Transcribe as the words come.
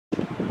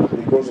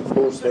because of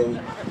course they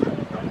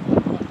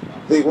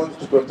wanted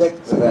to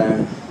protect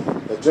the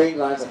drain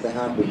lines that they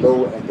have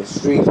below and the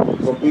street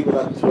from people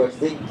that were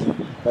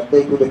thinking that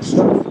they could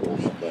extract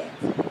gold from there.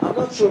 I'm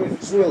not sure if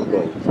it's real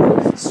gold, but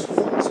if it's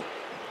false.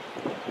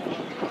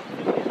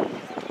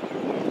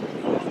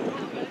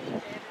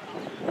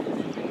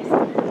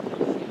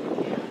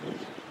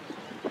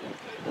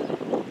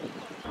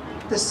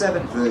 The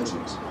Seven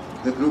Virgins,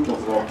 the group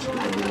of rocks in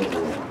the middle of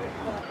the river.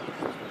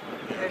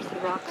 There's the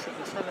rocks of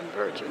the Seven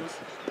Virgins.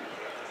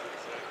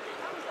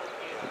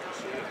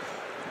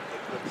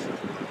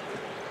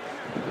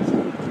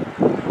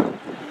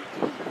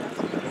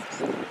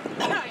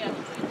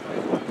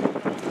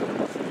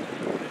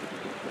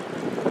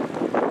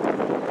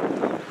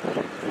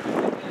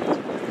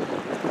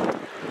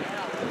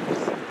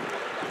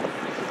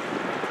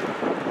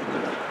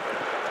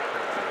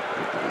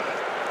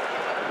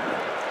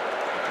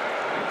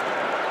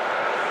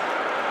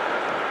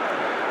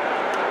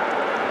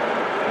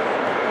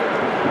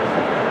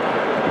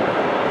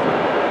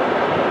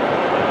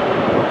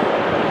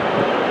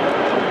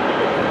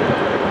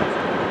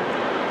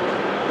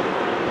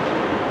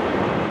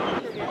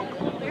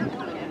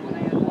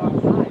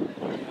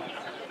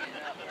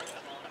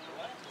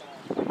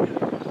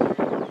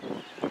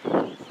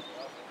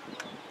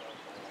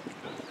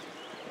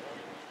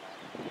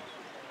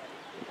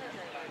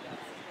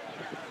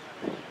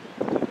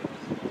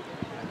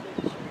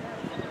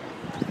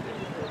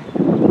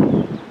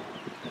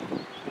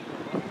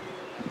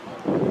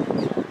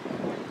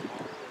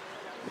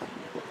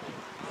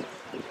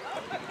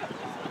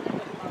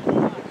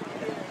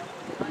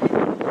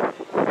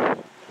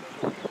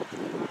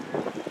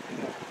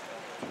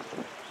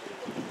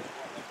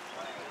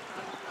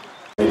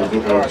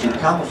 To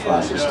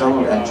camouflage its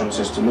tunnel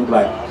entrances to look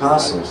like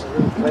castles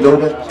in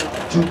order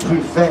to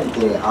prevent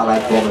the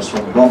Allied bombers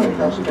from bombing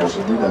them, because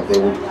he knew that they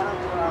would,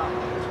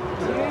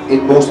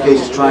 in most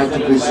cases, try to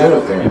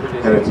preserve their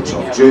heritage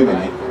of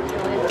Germany.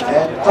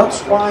 And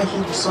that's why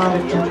he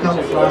decided to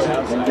camouflage it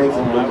and make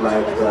them look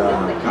like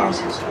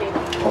castles.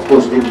 Of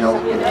course, it didn't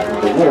help in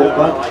the war,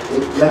 but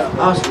it left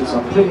us with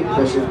some pretty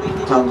impressive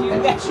tunnel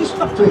entrances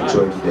to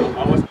enjoy today.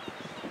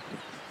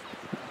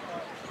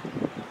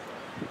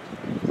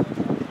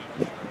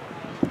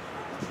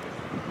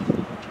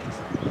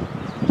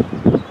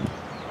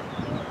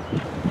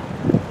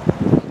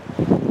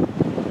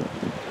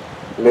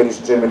 Ladies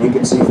and gentlemen, you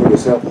can see for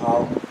yourself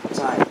how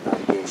tight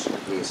navigation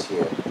is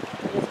here.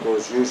 And of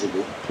course,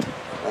 usually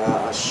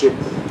a ship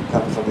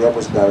coming from the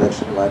opposite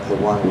direction, like the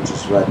one which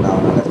is right now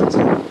on the left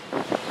side,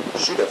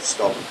 should have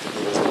stopped to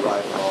give us the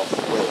right of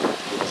way, to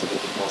give us a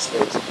little bit more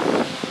space.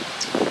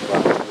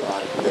 But we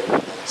are in the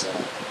hands of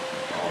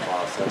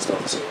our first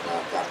officer,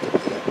 captain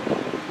here.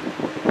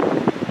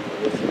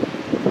 And if you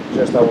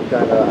just, I would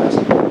kind of ask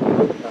you to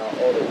look now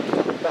all the way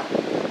to the back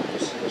to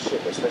see the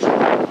ship, especially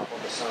up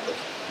on the summit.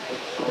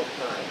 How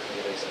time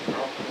it is and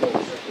how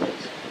close it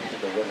is to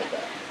the river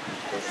bed.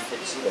 Because you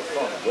can see the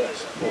front, yes,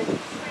 of course,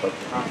 but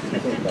you have to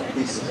think that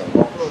this is a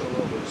long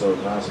ship, so it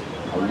has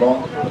a long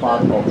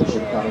part of the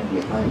ship coming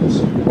behind us.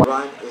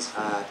 Rhine is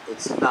at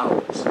its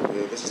narrowest.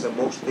 This is the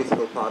most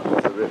difficult part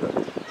of the river.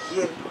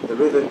 Here, the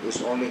river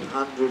is only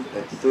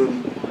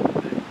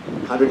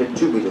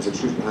 102 meters,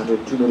 excuse me,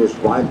 102 meters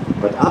wide,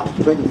 but up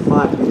to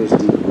 25 meters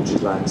deep, which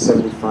is like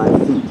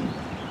 75 feet.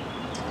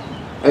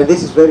 And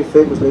this is very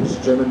famous, ladies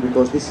and gentlemen,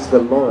 because this is the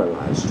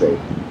Loreley Strait.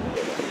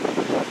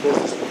 Of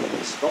course, this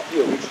is not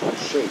the original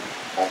shape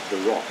of the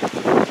rock.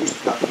 It used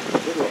to come in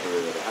the middle of the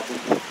river. They had to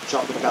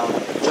chop it down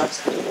and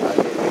adjust it in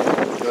order to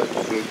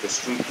create the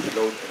street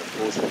below, and of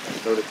course,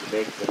 in order to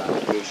make the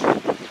navigation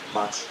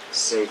much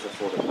safer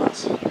for the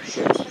massive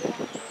ships.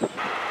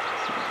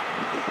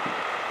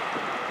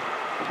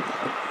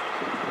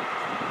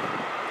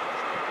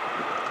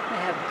 They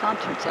have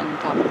concerts on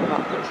top of the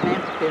rock. There's an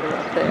amphitheater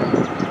up there.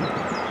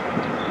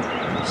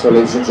 So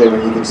ladies and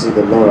gentlemen, you can see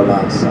the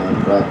Loreley sign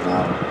right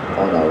now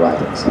on our right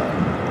hand side.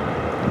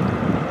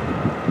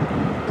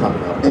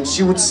 Coming up. And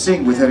she would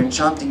sing with her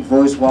enchanting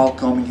voice while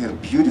combing her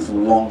beautiful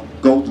long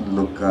golden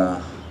look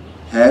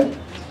hair.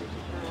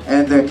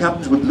 And the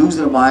captains would lose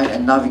their mind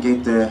and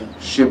navigate the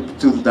ship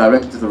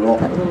direct to the rock.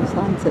 That little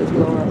sign says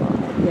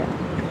Loreley, yeah.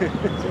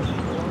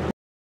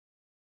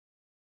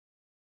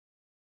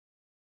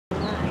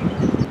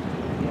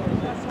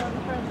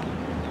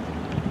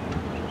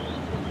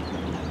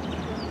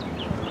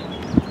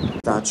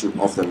 Statue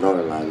of the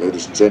Loreley,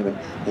 ladies and gentlemen,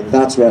 and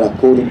that's where,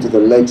 according to the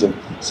legend,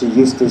 she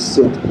used to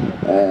sit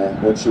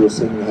when she was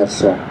singing her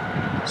song.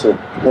 So,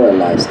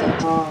 Loreley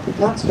statue. The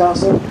Count's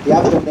Castle, the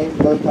actual name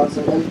Lord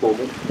Castle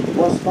Ellbogen,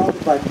 was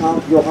founded by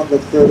Count Johann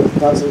III of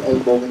Castle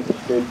Ellbogen in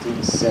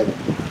 1370.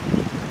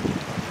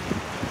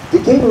 It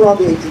became around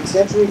the 18th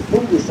century,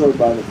 fully destroyed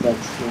by the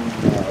French in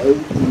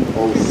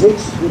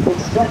 1806,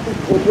 reconstructed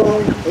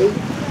around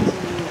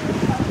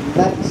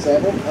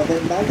 1897, and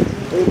then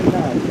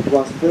 1989 it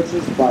was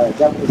purchased by a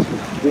Japanese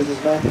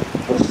businessman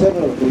for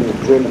several million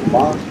German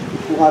marks,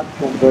 who had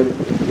converted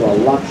it into a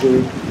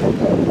luxury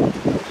hotel.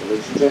 So,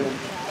 ladies and gentlemen,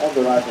 on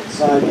the right hand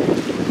side,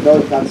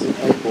 Lord Castle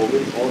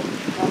Ellbogen or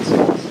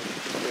Castle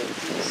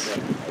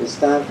It's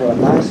time for a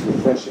nice,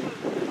 refreshing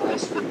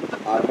ice cream.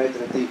 Our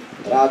maitre d'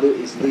 Radu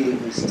is leading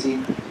his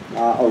team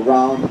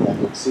around. I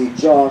can see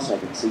Josh, I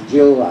can see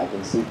Jill, I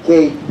can see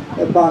Kate.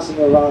 They're passing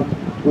around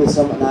with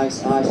some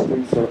nice ice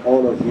cream for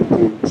all of you to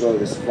enjoy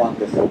this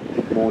wonderful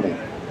morning.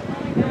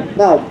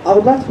 Now, I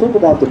would like to talk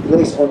about the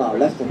place on our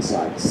left-hand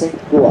side, St.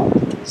 Croix.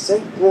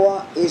 St.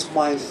 Croix is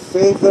my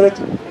favorite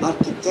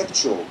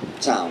architectural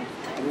town.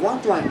 And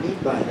what do I mean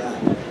by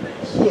that?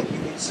 Here you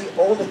can see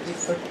all the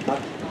different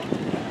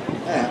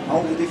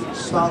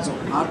styles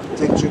of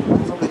architecture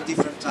from the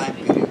different time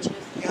periods.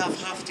 You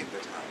have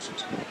half-timbered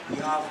houses,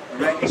 you have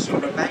Renaissance or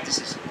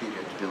Romanticism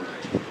period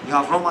buildings, you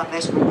have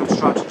Romanesque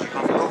constructions, you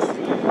have Gothic,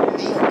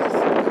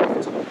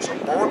 Neo-Gothic. So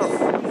all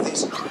of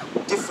these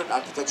different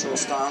architectural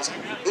styles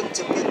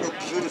intermingle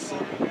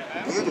beautifully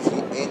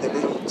in the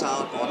little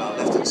town on our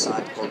left-hand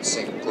side called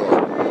St. Croix.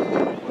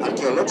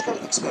 Archaeological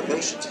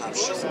excavations have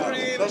shown that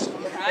the present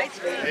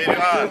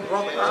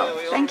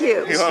Thank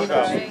you.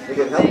 with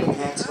your helping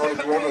hands in order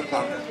to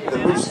overcome the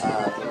roots of the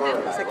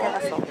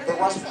Loreley. There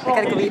was I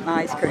gotta go eat my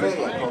ice cream.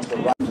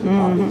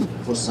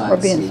 For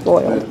We're being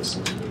spoiled.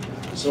 purposes.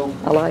 So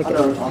I like it.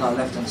 On our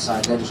left-hand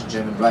side, ladies and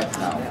gentlemen, right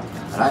now,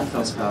 Rhine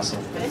Castle,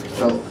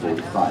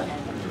 1245.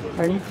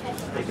 Pardon?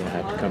 You're gonna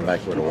have to come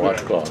back with a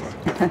washcloth.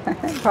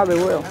 Probably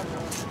will.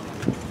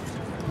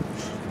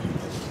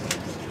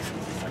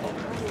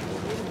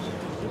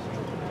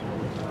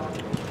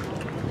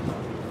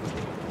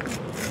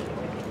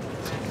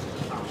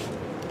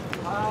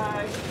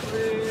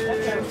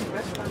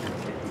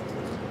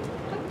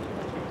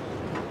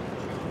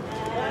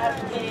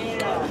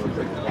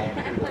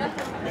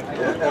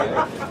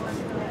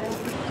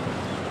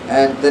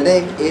 And the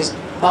name is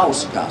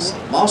Mouse Castle.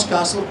 Mouse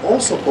Castle,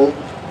 also called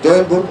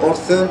Dernburg or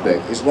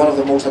Thurnberg, is one of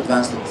the most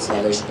advanced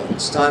installations of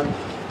its time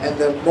and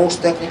the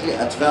most technically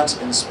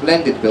advanced and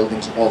splendid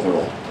buildings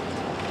overall.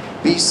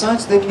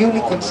 Besides the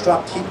newly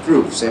constructed heaped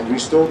roofs and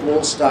restored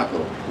wall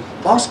stucco,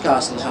 Mouse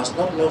Castle has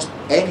not lost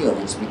any of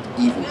its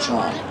medieval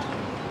charm.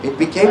 It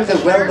became the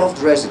well-loved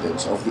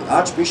residence of the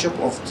Archbishop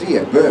of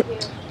Trier, Berg.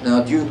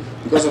 Now,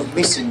 because of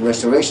missing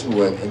restoration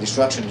work and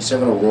destruction in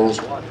several walls,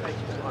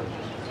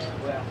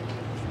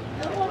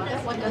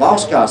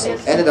 Mouse Castle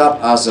ended up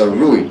as a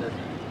ruin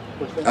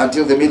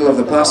until the middle of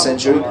the past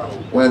century,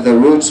 when the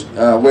ruins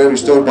were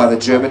restored by the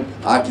German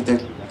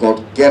architect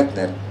called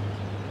Gärtner.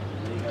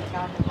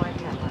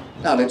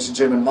 Now, ladies and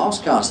gentlemen, Mouse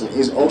Castle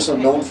is also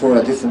known for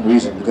a different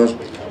reason, because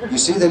you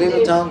see the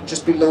little town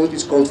just below it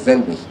is called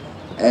Velmich,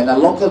 and a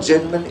local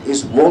gentleman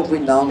is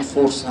world-renowned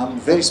for some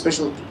very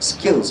special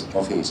skills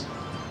of his.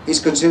 He's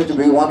considered to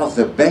be one of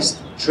the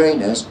best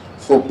trainers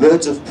for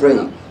birds of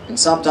prey, and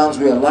sometimes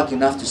we are lucky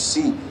enough to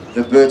see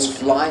the birds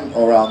flying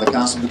around the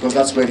castle because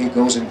that's where he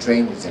goes and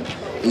trains them.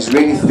 He's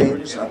really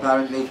famous,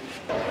 apparently,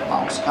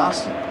 Mouse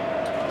Castle.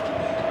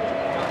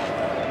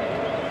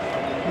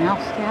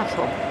 Mouse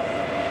Castle.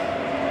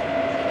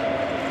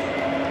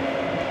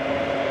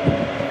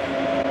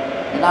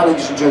 And now,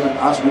 ladies and gentlemen,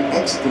 as we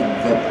exit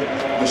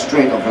the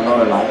strait of the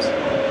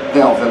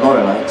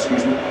Loreley,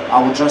 excuse me,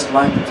 I would just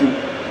like to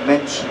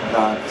mention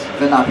that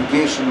the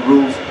navigation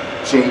rules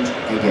change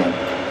again.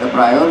 The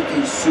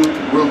priority soon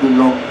will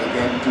belong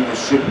again to the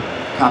ship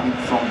coming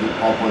from the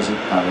opposite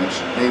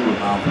direction. They will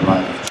have the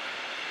right of choice.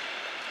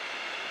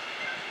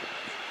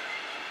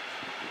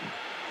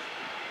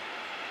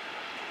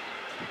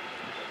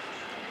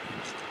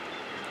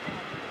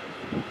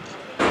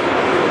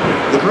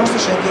 The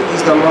Großgeschenke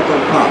is the local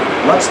pub.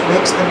 What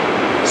makes them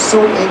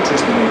so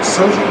interesting and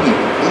so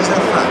unique is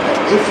the fact that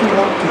if you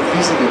want to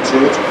visit a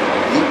church,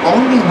 the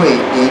only way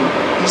in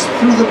is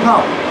through the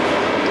pub.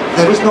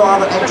 There is no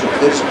other entrance,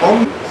 there is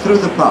only through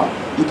the pub.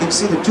 You can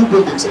see the two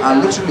buildings are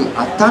literally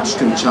attached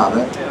to each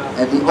other,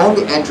 and the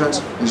only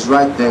entrance is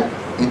right there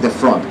in the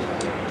front.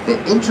 The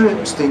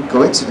interesting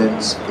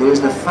coincidence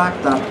is the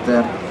fact that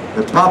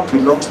the pub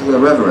belongs to the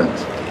Reverend.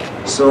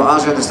 So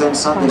as you understand,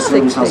 Sunday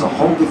service has a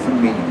whole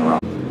different meaning around.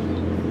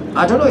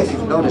 I don't know if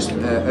you've noticed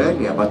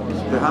earlier, but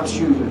perhaps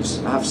you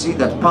have seen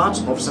that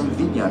parts of some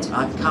vineyards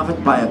are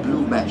covered by a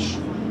blue mesh.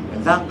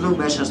 And that blue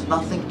mesh has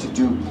nothing to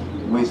do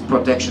with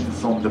protection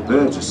from the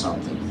birds or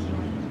something.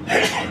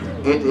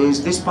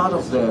 This part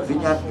of the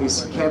vineyard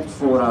is kept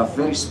for a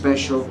very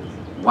special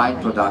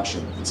wine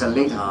production. It's a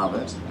late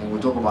harvest, and we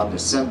talk about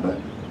December,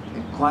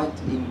 and quite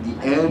in the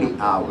early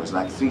hours,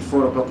 like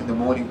 3-4 o'clock in the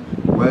morning,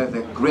 where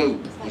the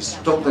grape is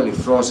totally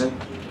frozen,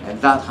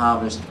 and that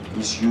harvest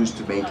is used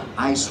to make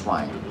ice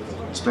wine.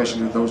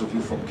 Especially those of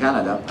you from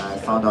Canada, I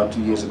found out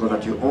 2 years ago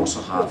that you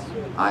also have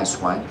ice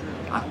wine.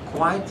 A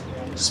quite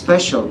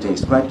special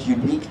taste, quite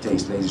unique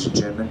taste, ladies and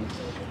gentlemen,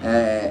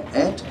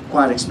 and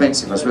quite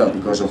expensive as well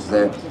because of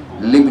the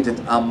limited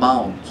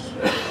amount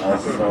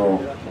of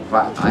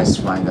ice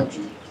wine that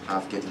you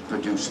have getting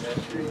produced.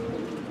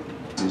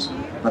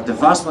 But the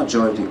vast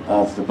majority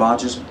of the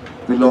barges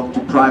belong to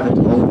private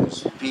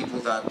owners, people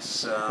that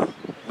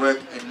work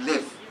and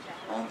live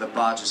on the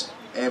barges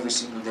every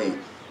single day.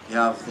 You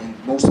have, in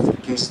most of the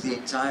cases, the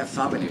entire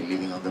family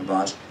living on the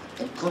barge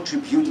and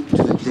contributing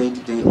to the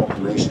day-to-day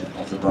operation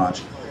of the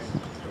barge.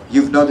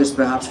 You've noticed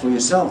perhaps for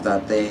yourself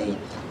that the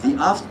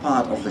aft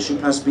part of the ship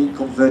has been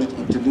converted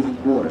into living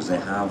quarters. They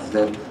have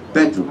their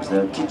bedrooms,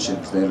 their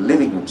kitchens, their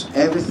living rooms,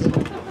 everything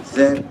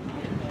there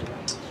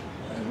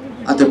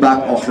at the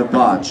back of the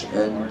barge.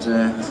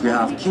 And if you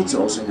have kids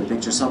also in the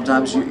picture,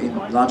 sometimes in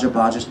larger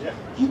barges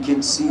you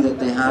can see that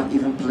they have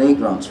even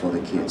playgrounds for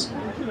the kids.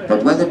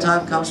 But when the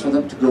time comes for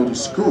them to go to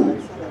school,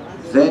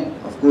 then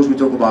of course we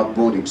talk about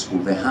boarding school.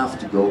 They have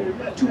to go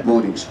to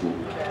boarding school.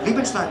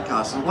 Liebenstein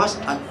Castle was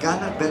a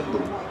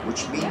Gannerbendel,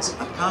 which means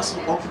a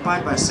castle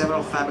occupied by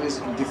several families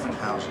in different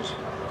houses.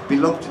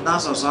 Belonged to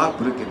Nassau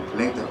Saarbrücken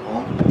later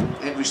on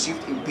and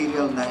received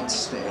imperial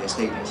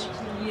status.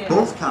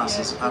 Both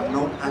castles are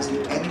known as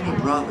the enemy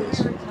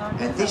brothers,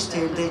 and this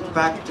tale dates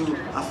back to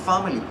a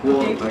family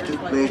quarrel that took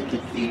place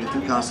between the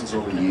two castles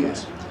over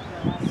years.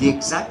 The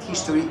exact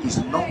history is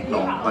not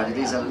known, but it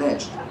is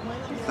alleged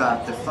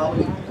that the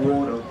family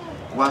quarrel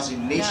was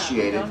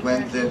initiated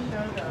when the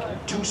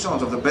two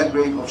sons of the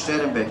Burgrave of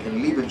Sterenbeck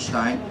and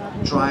Liebenstein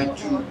tried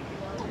to,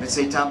 let's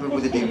say, tamper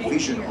with the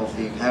division of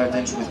the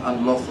inheritance with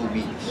unlawful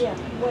means.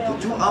 The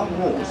two armed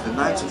wars, the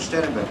Knights of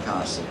Sterenbeck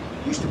Castle,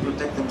 used to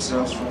protect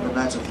themselves from the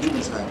Knights of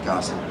Liebenstein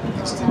Castle,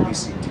 can still be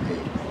seen today.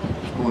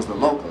 Of course, the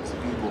locals, the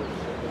people,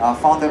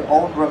 found their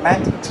own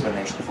romantic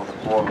explanation for the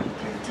quarrel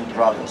between the two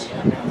brothers.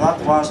 And that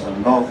was the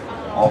love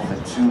of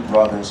the two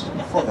brothers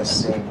for the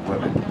same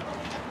women.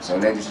 So,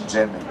 ladies and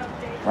gentlemen,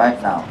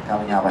 right now,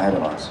 coming up ahead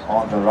of us,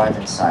 on the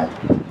right-hand side,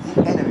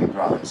 the enemy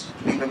brothers,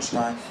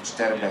 Liebenstein and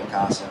Sterenbeck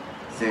Castle,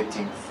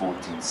 13th,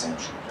 14th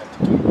century.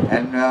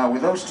 And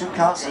with those two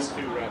castles,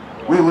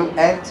 we will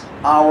end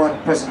our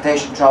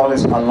presentation,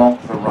 travelers, along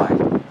the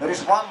Rhine. There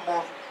is one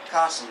more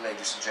castle,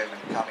 ladies and gentlemen,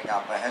 coming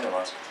up ahead of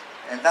us,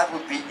 and that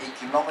would be a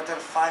kilometer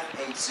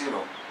 580,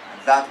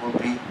 and that will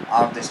be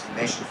our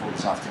destination for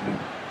this afternoon,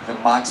 the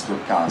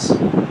Marksburg Castle.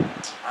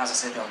 As I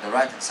said, on the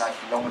right-hand side,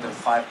 kilometer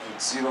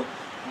 580,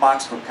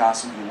 Marksburg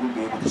Castle, you will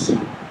be able to see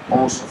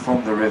also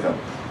from the river.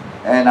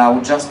 And I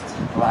would just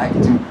like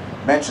to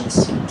mention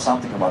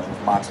something about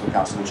the Marksburg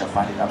Castle, which I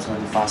find it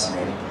absolutely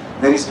fascinating.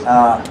 There is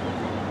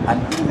an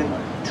even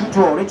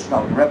true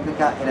original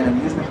replica in an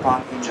amusement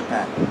park in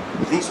Japan.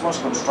 This was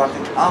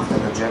constructed after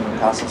the German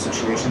Castle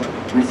Association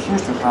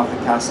refused to have the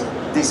castle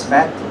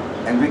dismantled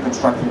and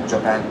reconstructed in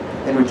Japan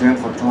in return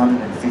for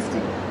 250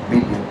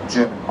 million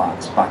German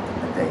marks back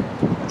in the day,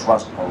 which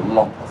was a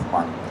lot of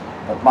money.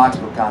 But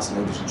Marksburg Castle,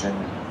 ladies and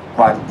gentlemen,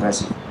 quite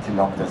impressive,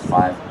 kilometer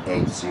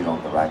 580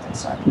 on the right-hand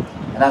side.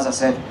 And as I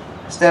said,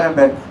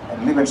 Sterenbeck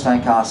and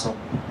Liebenstein Castle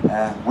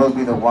will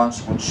be the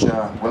ones which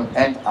will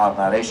end our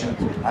narration.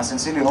 I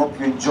sincerely hope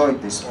you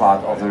enjoyed this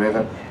part of the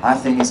river. I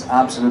think it's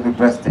absolutely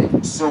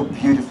breathtaking, so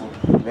beautiful,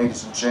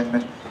 ladies and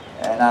gentlemen,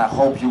 and I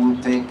hope you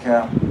will take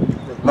a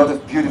lot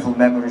of beautiful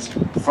memories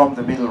from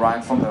the Middle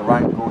Rhine, from the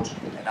Rhine Gorge,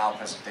 and our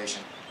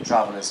presentation,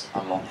 Travelers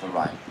Along the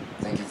Rhine.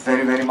 Thank you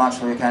very, very much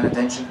for your kind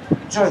attention.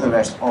 Enjoy the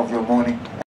rest of your morning.